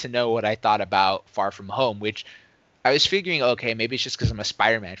wanted to know what I thought about Far From Home, which I was figuring, okay, maybe it's just because I'm a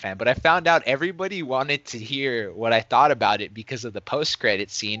Spider-Man fan. But I found out everybody wanted to hear what I thought about it because of the post-credit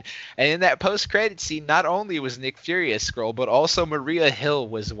scene. And in that post-credit scene, not only was Nick Fury a Skrull, but also Maria Hill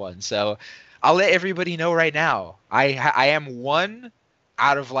was one. So I'll let everybody know right now. I am one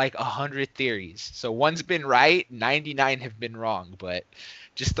out of like 100 theories. So one's been right, 99 have been wrong. But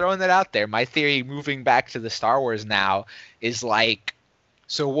just throwing that out there, my theory moving back to the Star Wars now is like,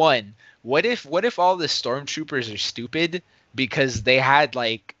 so one, what if all the stormtroopers are stupid because they had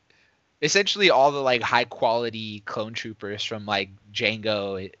like essentially all the like high quality clone troopers from like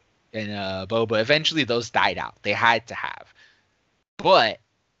Jango and Boba. Eventually those died out. They had to have. But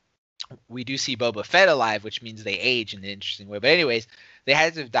we do see Boba Fett alive, which means they age in an interesting way. But anyways, they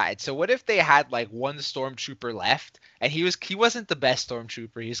had to have died. So what if they had like one stormtrooper left, and he wasn't the best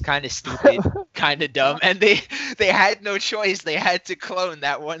stormtrooper. He was kind of stupid, kind of dumb, and they had no choice. They had to clone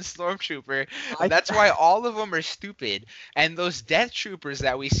that one stormtrooper. That's why all of them are stupid. And those death troopers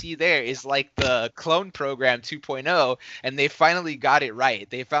that we see there is like the clone program 2.0, and they finally got it right.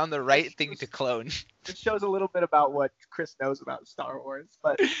 They found the right thing to clone. It shows a little bit about what Chris knows about Star Wars,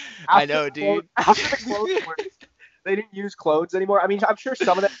 but I know, dude. After the Clone Wars, they didn't use clones anymore. I mean, I'm sure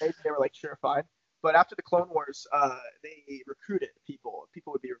some of them maybe they were like, sure, fine. But after the Clone Wars, they recruited people.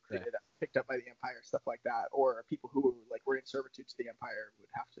 People would be recruited, picked up by the Empire, stuff like that, or people who like were in servitude to the Empire would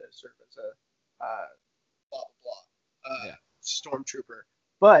have to serve as a blah blah blah stormtrooper.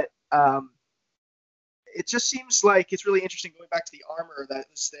 But it just seems like it's really interesting going back to the armor that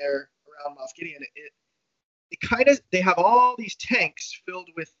was there around Moff Gideon. It kind of, they have all these tanks filled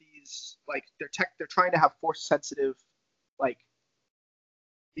with these like they're trying to have force sensitive like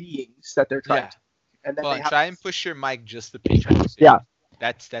beings that they're trying to, and then they try and push your mic just the pitch. Yeah,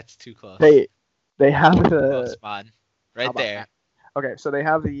 that's too close. They have the close, man. Right there. That? Okay, so they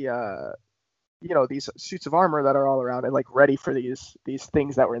have the these suits of armor that are all around and like ready for these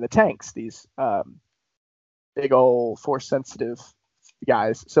things that were in the tanks, these big old force sensitive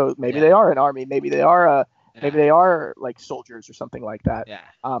guys. So maybe they are an army, maybe they are maybe they are like soldiers or something like that.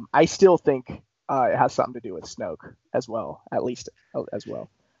 I still think it has something to do with Snoke as well, at least as well.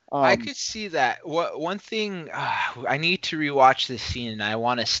 I could see that. One thing, I need to rewatch this scene and I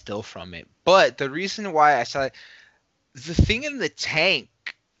want to still from it. But the reason why I saw it, the thing in the tank,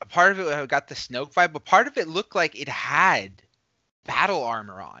 a part of it got the Snoke vibe, but part of it looked like it had battle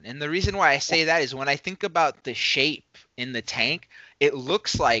armor on. And the reason why I say that is when I think about the shape in the tank, it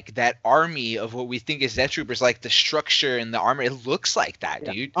looks like that army of what we think is Death Troopers, like the structure and the armor. It looks like that,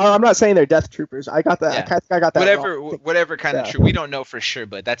 dude. I'm not saying they're Death Troopers. I got that. Yeah. I got that. Whatever kind of true. We don't know for sure,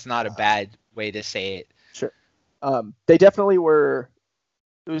 but that's not a bad way to say it. Sure. They definitely were.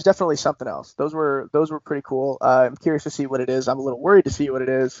 It was definitely something else. Those were pretty cool. I'm curious to see what it is. I'm a little worried to see what it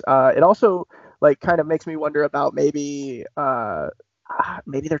is. It also like kind of makes me wonder about maybe they're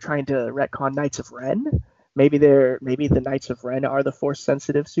trying to retcon Knights of Ren. Maybe the Knights of Ren are the force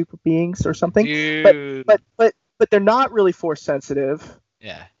sensitive super beings or something. Dude. But they're not really force sensitive.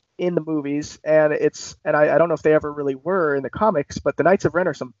 Yeah. In the movies, and I don't know if they ever really were in the comics, but the Knights of Ren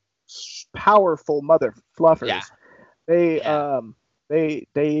are some powerful mother fluffers. Yeah. They are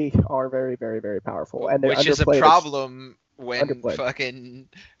very, very, very powerful, and they're which is a problem when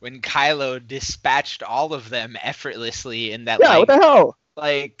Kylo dispatched all of them effortlessly in that. Yeah, what the hell?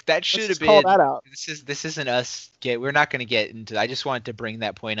 Like that should have been. Call that out. This isn't us. We're not going to get into. I just wanted to bring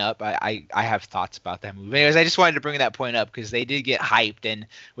that point up. I have thoughts about that movie. Anyways, I just wanted to bring that point up because they did get hyped, and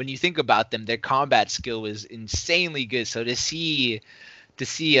when you think about them, their combat skill was insanely good. So to see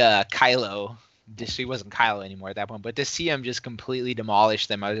Kylo. He wasn't Kylo anymore at that point, but to see him just completely demolish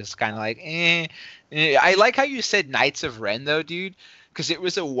them, I was just kind of like, I like how you said Knights of Ren, though, dude, because it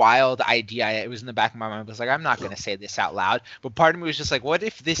was a wild idea. It was in the back of my mind. I was like, I'm not going to say this out loud, but part of me was just like, what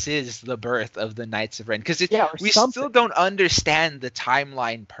if this is the birth of the Knights of Ren? Because we still don't understand the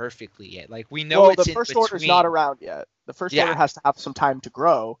timeline perfectly yet. Like, we know it's in between. The First Order's not around yet. The First Order has to have some time to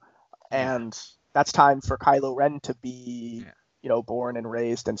grow, and that's time for Kylo Ren to be, born and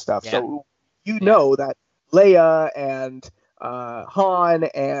raised and stuff. Yeah. So know that Leia and Han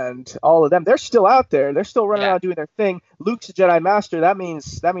and all of them, they're still out there. They're still running around doing their thing. Luke's a Jedi Master. That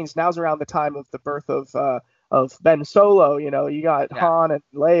means now's around the time of the birth of Ben Solo. You got Han and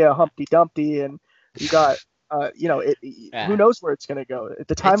Leia, Humpty Dumpty, and you got who knows where it's gonna go.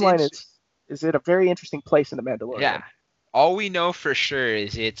 The timeline is at a very interesting place in the Mandalorian. Yeah. All we know for sure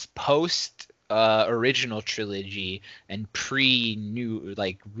is it's post original trilogy and pre new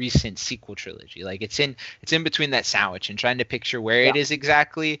like recent sequel trilogy. Like it's in between that sandwich, and trying to picture where Yeah. it is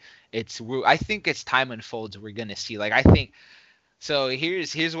exactly. I think it's time unfolds we're gonna see. Like I think so.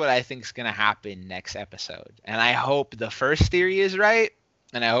 Here's what I think is gonna happen next episode, and I hope the first theory is right,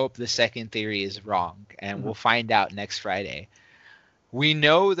 and I hope the second theory is wrong, and we'll find out next Friday. We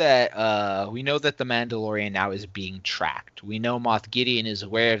know that the Mandalorian now is being tracked. We know Moff Gideon is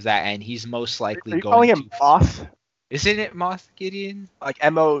aware of that, and he's most likely Are you calling going him to. Moth? Isn't it Moff Gideon Like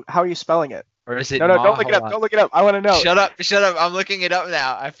M-O, how are you spelling it? or is it No, Ma? don't look it Hold up. on. Don't look it up. I want to know. Shut up! Shut up! I'm looking it up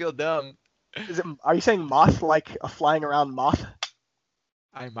now. I feel dumb. Are you saying moth like a flying around moth?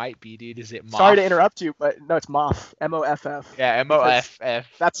 I might be, dude. Is it Moff? Sorry to interrupt you, but no, it's Moff. M-O-F-F. Yeah, M-O-F-F.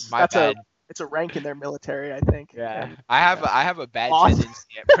 That's My bad. it's a rank in their military, I think. Yeah, And I have a bad Moth.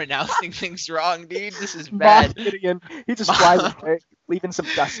 tendency at pronouncing things wrong, dude. This is bad. Moff Gideon, he just flies away, leaving some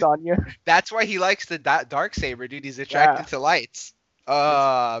dust on you. That's why he likes the dark saber, dude. He's attracted to lights.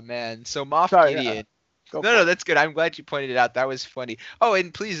 Oh man. So Moff Sorry, Gideon. Go No, for it. that's good. I'm glad you pointed it out. That was funny. Oh,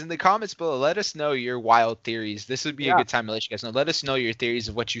 and please, in the comments below, let us know your wild theories. This would be a good time to let you guys know. Let us know your theories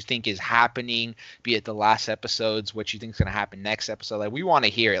of what you think is happening, be it the last episodes, what you think is going to happen next episode. Like, we want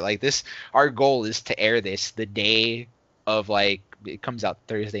to hear it. Like, this, our goal is to air this the day of, like, it comes out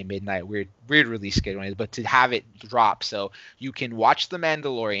Thursday midnight. Weird release schedule, but to have it drop so you can watch The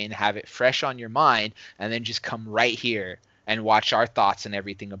Mandalorian, have it fresh on your mind, and then just come right here and watch our thoughts and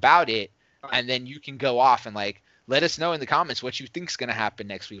everything about it. And then you can go off and like let us know in the comments what you think is going to happen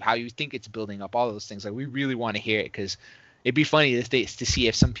next week, how you think it's building up, all those things. Like we really want to hear it because it'd be funny to see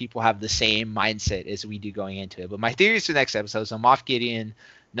if some people have the same mindset as we do going into it. But my theories for next episode, so Moff Gideon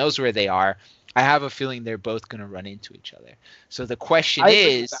knows where they are. I have a feeling they're both going to run into each other. So the question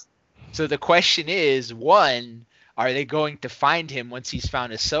is, one, are they going to find him once he's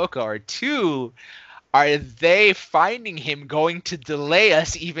found Ahsoka? Or two, are they finding him going to delay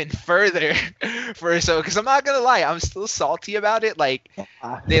us even further for Ahsoka? Because I'm not gonna lie, I'm still salty about it. Like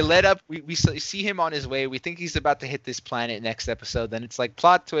they let up, we see him on his way. We think he's about to hit this planet next episode. Then it's like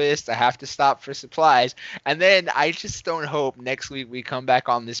plot twist. I have to stop for supplies, and then I just don't hope next week we come back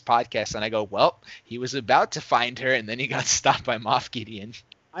on this podcast and I go, well, he was about to find her, and then he got stopped by Moff Gideon.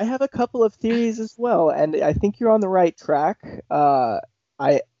 I have a couple of theories as well, and I think you're on the right track. We'll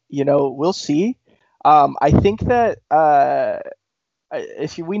see. I think that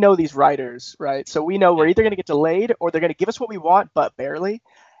we know these writers, right? So we know we're either going to get delayed or they're going to give us what we want, but barely.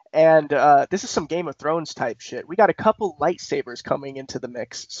 And this is some Game of Thrones type shit. We got a couple lightsabers coming into the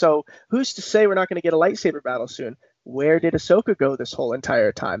mix. So who's to say we're not going to get a lightsaber battle soon? Where did Ahsoka go this whole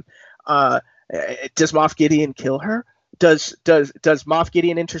entire time? Does Moff Gideon kill her? Does Moff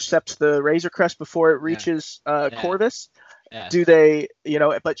Gideon intercept the Razor Crest before it reaches Corvus? Yeah. Do they,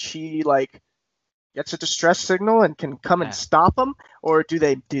 but she like gets a distress signal and can come and stop him, or do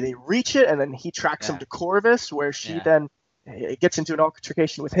they reach it and then he tracks him to Corvus, where she then gets into an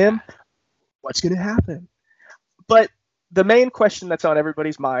altercation with him? What's going to happen? But the main question that's on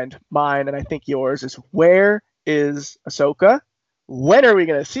everybody's mind, mine and I think yours, is where is Ahsoka? When are we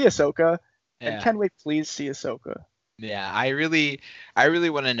going to see Ahsoka? And can we please see Ahsoka? Yeah, I really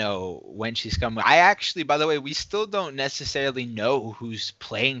want to know when she's coming. I actually, by the way, we still don't necessarily know who's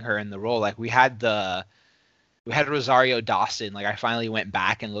playing her in the role. Like we had Rosario Dawson. Like I finally went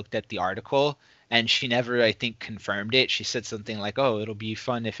back and looked at the article, and she never, I think, confirmed it. She said something like, "Oh, it'll be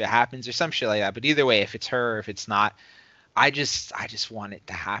fun if it happens," or some shit like that. But either way, if it's her or if it's not, I just want it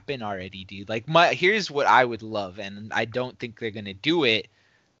to happen already, dude. Like here's what I would love, and I don't think they're gonna do it.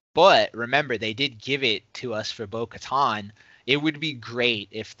 But remember, they did give it to us for Bo-Katan. It would be great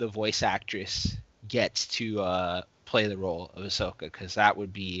if the voice actress gets to play the role of Ahsoka, because I would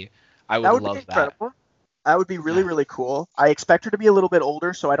love be incredible. That would be really, really cool. I expect her to be a little bit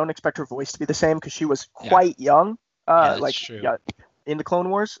older, so I don't expect her voice to be the same, because she was quite young, in the Clone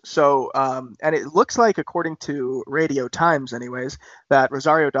Wars. So, and it looks like, according to Radio Times anyways, that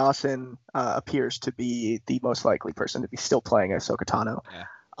Rosario Dawson appears to be the most likely person to be still playing Ahsoka Tano. Yeah.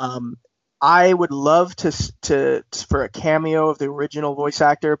 I would love to for a cameo of the original voice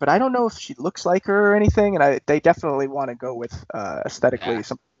actor, but I don't know if she looks like her or anything, and they definitely want to go with aesthetically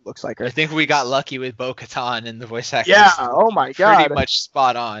something that looks like her. I think we got lucky with Bo-Katan and the voice actor. Yeah, oh my god. Pretty much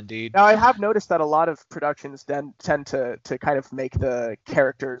spot on, dude. Now, I have noticed that a lot of productions then tend to kind of make the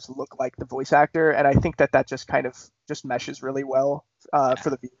characters look like the voice actor, and I think that just kind of just meshes really well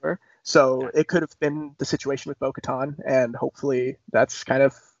for the viewer. So it could have been the situation with Bo-Katan, and hopefully that's kind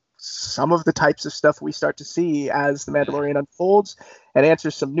of some of the types of stuff we start to see as The Mandalorian unfolds and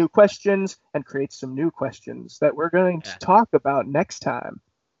answers some new questions and creates some new questions that we're going to talk about next time.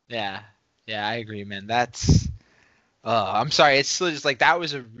 Yeah, Yeah, I agree, man. That's I'm sorry. It's still just like that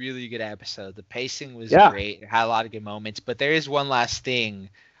was a really good episode. The pacing was Yeah. great. It had a lot of good moments, but there is one last thing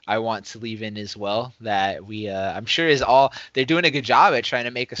I want to leave in as well that I'm sure is all they're doing a good job at trying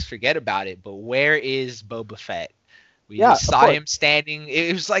to make us forget about it. But where is Boba Fett? We Yeah, just of saw course. him standing.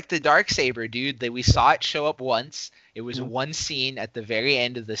 It was like the dark saber, dude. That we saw it show up once. It was Mhm. one scene at the very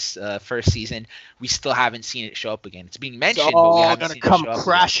end of this first season. We still haven't seen it show up again. It's being It's mentioned, but we all haven't gonna seen it come show up again.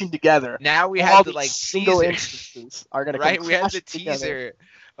 crashing together. Now we All had the these like single teaser, instances are gonna come right? We had the crashing together. teaser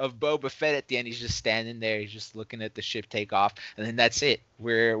of Boba Fett at the end. He's just standing there. He's just looking at the ship take off, and then that's it.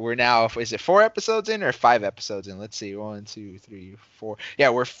 We're now, is it 4 episodes in or 5 episodes in? Let's see, 1, 2, 3, 4. Yeah,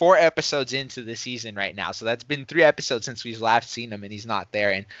 we're 4 episodes into the season right now. So that's been 3 episodes since we've last seen him, and he's not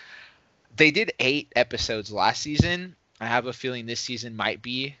there. And they did 8 episodes last season. I have a feeling this season might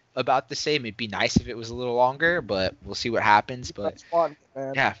be about the same. It'd be nice if it was a little longer, but we'll see what happens. But That's fun,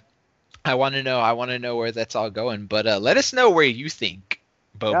 man. yeah, I want to know. I want to know where that's all going. But let us know where you think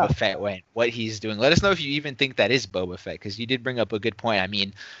Boba Yeah. Fett went, what he's doing. Let us know if you even think that is Boba Fett, because you did bring up a good point. I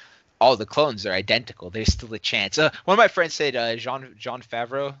mean, all the clones are identical. There's still a chance. One of my friends said John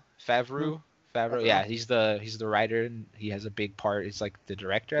Favreau. Favreau. Yeah, he's the writer and he has a big part. He's like the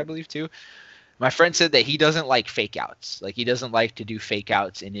director, I believe, too. My friend said that he doesn't like fake outs. Like he doesn't like to do fake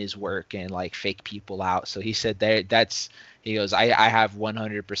outs in his work and like fake people out. So he said he goes, I have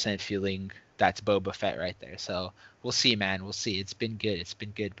 100% feeling that's Boba Fett right there. So we'll see, man. We'll see. It's been good. It's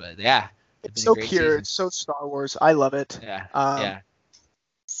been good, but yeah, it's It's been a so great pure. season. It's so Star Wars. I love it. Yeah, Um, yeah.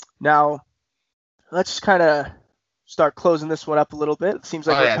 Now, let's kind of start closing this one up a little bit. It seems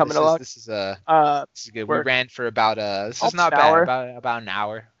like Oh we're yeah, coming along. this is We're good. We ran for about this is almost not an bad. hour. About an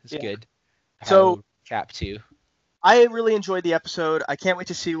hour. It's Yeah. good. I had a So little cap too. I really enjoyed the episode. I can't wait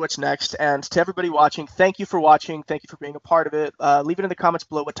to see what's next. And to everybody watching, thank you for watching. Thank you for being a part of it. Leave it in the comments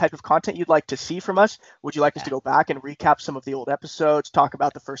below what type of content you'd like to see from us. Would you like us to go back and recap some of the old episodes, talk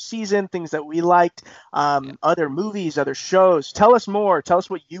about the first season, things that we liked, other movies, other shows? Tell us more. Tell us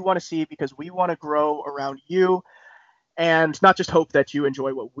what you want to see, because we want to grow around you and not just hope that you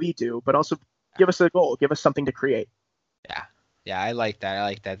enjoy what we do, but also give us a goal, give us something to create. Yeah. Yeah, I like that. I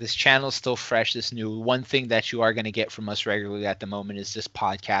like that. This channel's still fresh, this new. One thing that you are going to get from us regularly at the moment is this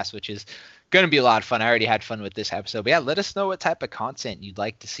podcast, which is going to be a lot of fun. I already had fun with this episode. But yeah, let us know what type of content you'd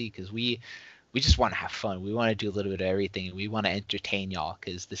like to see, because we just want to have fun. We want to do a little bit of everything. We want to entertain y'all,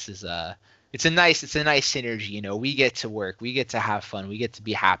 because this is it's a nice synergy. You know, we get to work, we get to have fun, we get to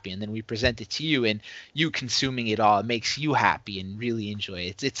be happy, and then we present it to you, and you consuming it all, it makes you happy and really enjoy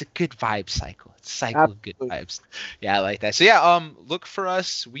it. It's a good vibe cycle. It's a cycle of good vibes. Yeah, I like that. So yeah, look for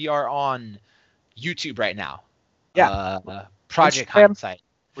us. We are on YouTube right now. Yeah. Project Instagram. Hindsight.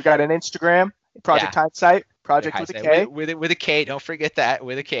 We got an Instagram, Project Hindsight, Project with a K. With a K. Don't forget that,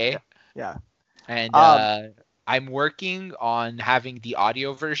 with a K. Yeah. And I'm working on having the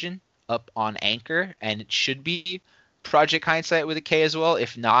audio version up on Anchor, and it should be Project Hindsight with a K as well.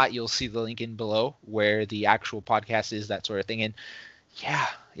 If not, you'll see the link in below where the actual podcast is, that sort of thing. And yeah,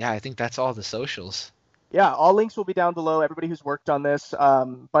 I think that's all the socials. Yeah, all links will be down below. Everybody who's worked on this.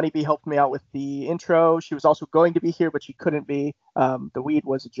 Bunny Bee helped me out with the intro. She was also going to be here, but she couldn't be. The weed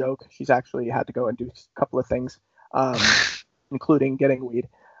was a joke. She's actually had to go and do a couple of things, including getting weed.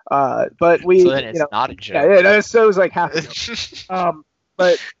 But we, so then it's not a joke. Yeah, so it was like half a joke.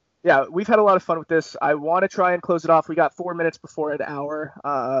 But yeah, we've had a lot of fun with this. I want to try and close it off. We got 4 minutes before an hour,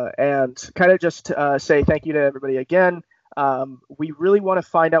 and kind of just say thank you to everybody again. We really want to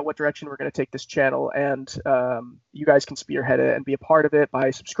find out what direction we're going to take this channel, and you guys can spearhead it and be a part of it by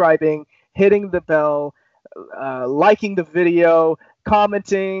subscribing, hitting the bell, liking the video,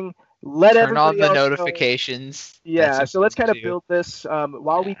 commenting. Turn on the notifications. Know. Yeah, so let's kind of build this.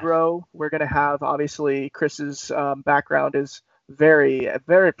 While we grow, we're going to have, obviously, Chris's background is very,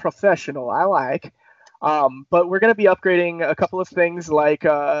 very professional. I like. But we're going to be upgrading a couple of things, like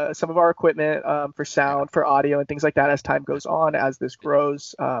some of our equipment for sound, for audio, and things like that as time goes on, as this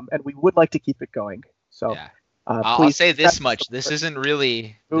grows. And we would like to keep it going. So I'll say this much: this isn't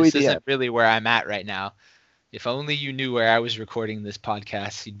really where I'm at right now. If only you knew where I was recording this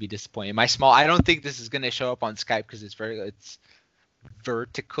podcast, you'd be disappointed. I don't think this is going to show up on Skype because it's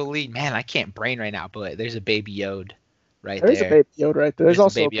vertically. Man, I can't brain right now, but there's a Baby Yoda. Right there's there. A Baby Yoda right there. There's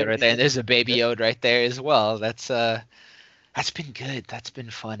also a Baby Yoda right there, and there's a Baby Yoda right there as well. That's been good. That's been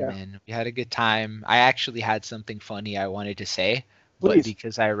fun, man. We had a good time. I actually had something funny I wanted to say, but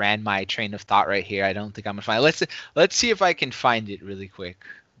because I ran my train of thought right here, I don't think I'm gonna find it. Let's see if I can find it really quick.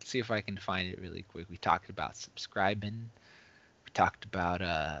 We talked about subscribing. We talked about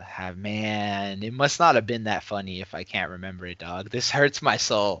man, it must not have been that funny if I can't remember it, dog. This hurts my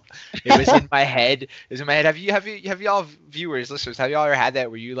soul. It was in my head. It was in my head. Have you all viewers, listeners, have you all ever had that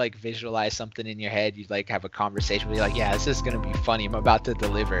where you like visualize something in your head, you like have a conversation where you're like, yeah, this is gonna be funny, I'm about to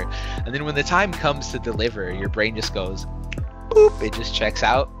deliver, and then when the time comes to deliver, your brain just goes boop, it just checks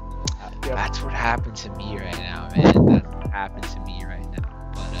out. Yep. That's what happened to me right now, man. That's what happened to me right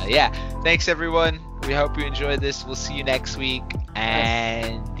now. But yeah, thanks everyone. We hope you enjoyed this. We'll see you next week.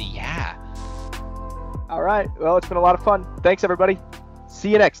 And yeah. All right. Well, it's been a lot of fun. Thanks, everybody. See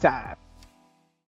you next time.